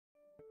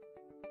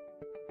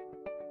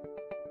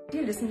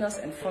Dear listeners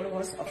and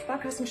followers of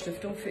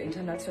Sparkassenstiftung für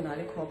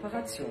internationale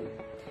Kooperation.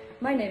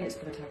 My name is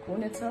Britta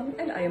Konitzer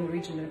and I am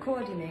Regional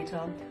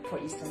Coordinator for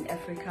Eastern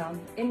Africa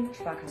in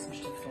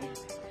Sparkassenstiftung.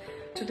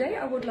 Today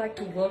I would like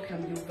to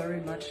welcome you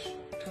very much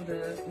to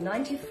the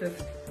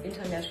 95th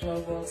International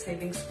World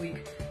Savings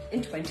Week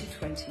in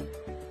 2020.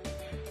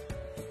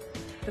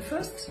 The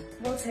first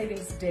World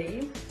Savings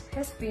Day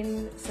has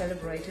been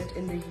celebrated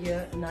in the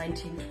year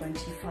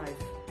 1925.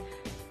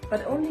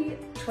 But only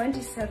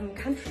 27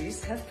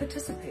 countries have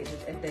participated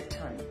at that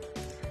time.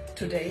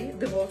 Today,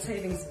 the World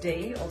Savings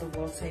Day or the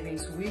World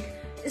Savings Week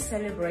is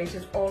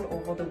celebrated all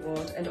over the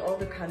world and all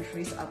the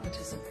countries are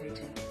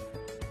participating.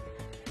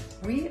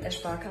 We as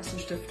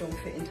Sparkassenstiftung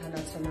für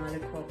internationale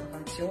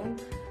Kooperation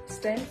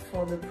stand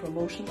for the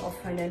promotion of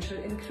financial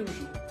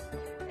inclusion,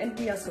 and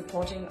we are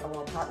supporting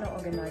our partner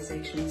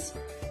organizations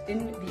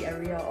in the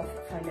area of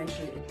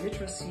financial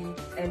literacy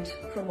and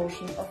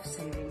promotion of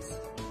savings.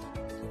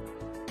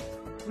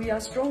 We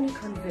are strongly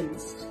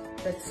convinced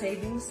that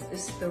savings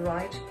is the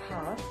right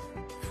path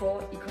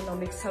for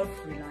economic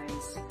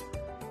self-reliance.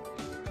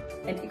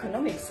 And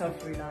economic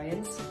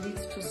self-reliance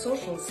leads to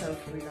social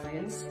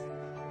self-reliance,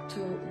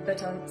 to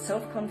better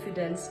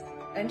self-confidence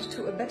and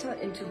to a better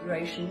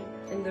integration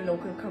in the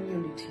local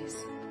communities.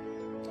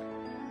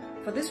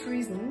 For this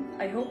reason,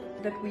 I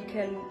hope that we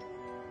can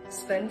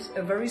spend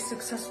a very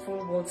successful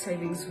World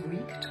Savings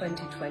Week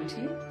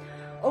 2020,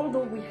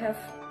 although we have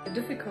a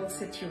difficult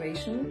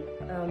situation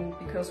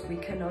because we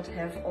cannot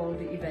have all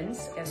the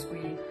events as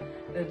we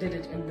did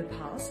it in the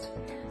past.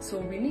 So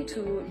we need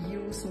to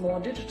use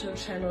more digital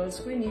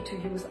channels, we need to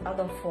use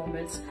other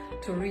formats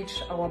to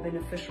reach our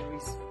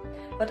beneficiaries.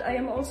 But I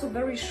am also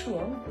very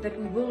sure that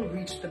we will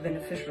reach the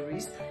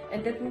beneficiaries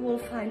and that we will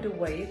find a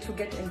way to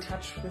get in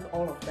touch with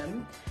all of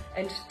them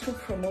and to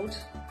promote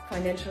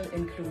financial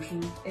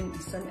inclusion in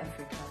Eastern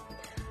Africa.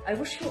 I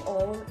wish you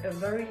all a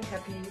very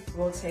happy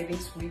World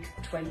Savings Week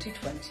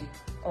 2020.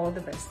 All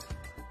the best.